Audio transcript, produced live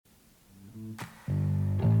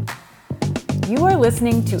You are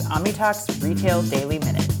listening to OmniTalk's Retail Daily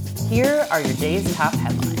Minute. Here are your day's top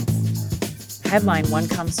headlines. Headline 1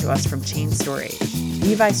 comes to us from Chain Store Age.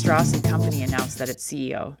 Levi Strauss & Company announced that its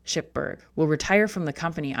CEO, Chip Bergh, will retire from the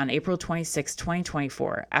company on April 26,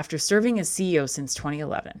 2024, after serving as CEO since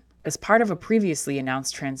 2011. As part of a previously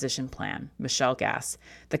announced transition plan, Michelle Gass,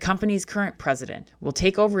 the company's current president, will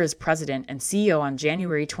take over as president and CEO on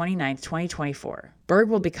January 29, 2024. Bergh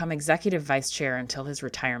will become executive vice chair until his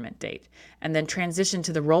retirement date, and then transition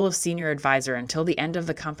to the role of senior advisor until the end of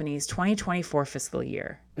the company's 2024 fiscal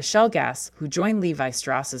year. Michelle Gass, who joined Levi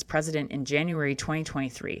Strauss as president in January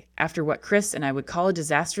 2023, after what Chris and I would call a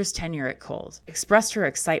disastrous tenure at Kohl's, expressed her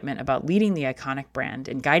excitement about leading the iconic brand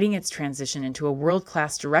and guiding its transition into a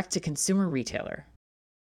world-class direct-to-consumer retailer.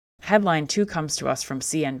 Headline 2 comes to us from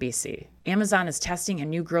CNBC. Amazon is testing a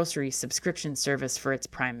new grocery subscription service for its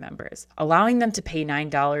Prime members, allowing them to pay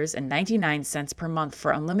 $9.99 per month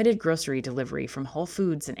for unlimited grocery delivery from Whole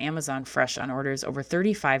Foods and Amazon Fresh on orders over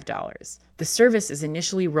 $35. The service is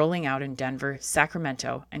initially rolling out in Denver,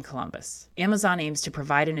 Sacramento, and Columbus. Amazon aims to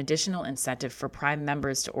provide an additional incentive for Prime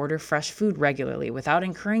members to order fresh food regularly without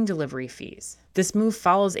incurring delivery fees. This move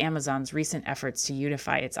follows Amazon's recent efforts to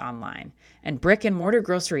unify its online and brick-and-mortar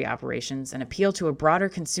grocery operations and appeal to a broader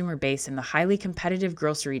consumer base in the highly competitive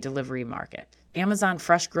grocery delivery market. Amazon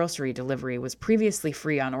Fresh grocery delivery was previously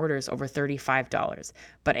free on orders over $35,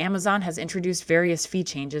 but Amazon has introduced various fee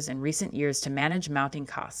changes in recent years to manage mounting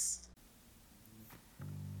costs.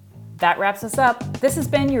 That wraps us up. This has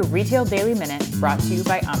been your Retail Daily Minute, brought to you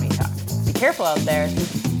by OmniTalk. Be careful out there.